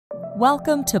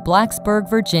Welcome to Blacksburg,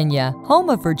 Virginia,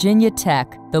 home of Virginia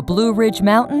Tech, the Blue Ridge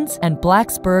Mountains, and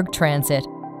Blacksburg Transit.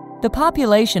 The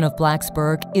population of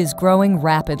Blacksburg is growing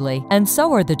rapidly, and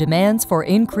so are the demands for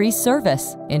increased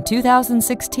service. In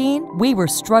 2016, we were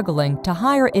struggling to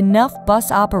hire enough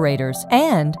bus operators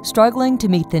and struggling to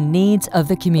meet the needs of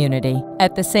the community.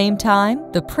 At the same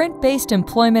time, the print-based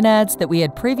employment ads that we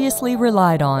had previously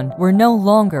relied on were no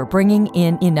longer bringing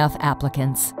in enough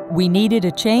applicants. We needed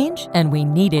a change, and we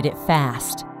needed it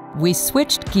fast. We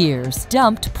switched gears,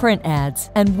 dumped print ads,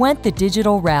 and went the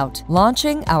digital route,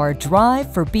 launching our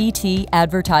Drive for BT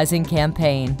advertising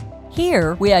campaign.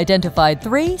 Here, we identified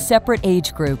 3 separate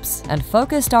age groups and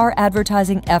focused our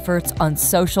advertising efforts on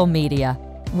social media.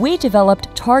 We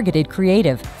developed targeted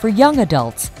creative for young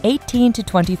adults, 18 to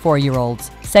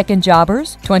 24-year-olds, second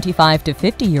jobbers, 25 to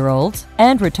 50-year-olds,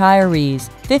 and retirees,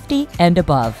 50 and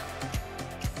above.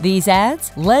 These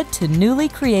ads led to newly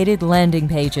created landing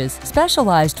pages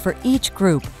specialized for each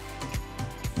group.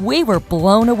 We were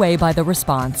blown away by the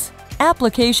response.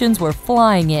 Applications were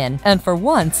flying in, and for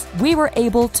once, we were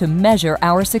able to measure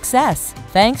our success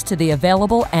thanks to the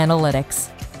available analytics.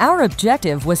 Our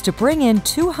objective was to bring in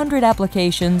 200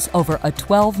 applications over a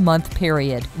 12-month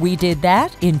period. We did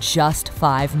that in just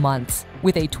 5 months,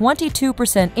 with a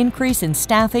 22% increase in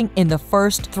staffing in the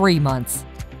first 3 months.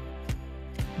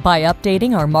 By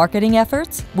updating our marketing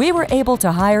efforts, we were able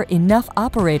to hire enough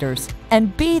operators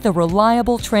and be the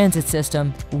reliable transit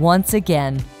system once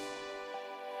again.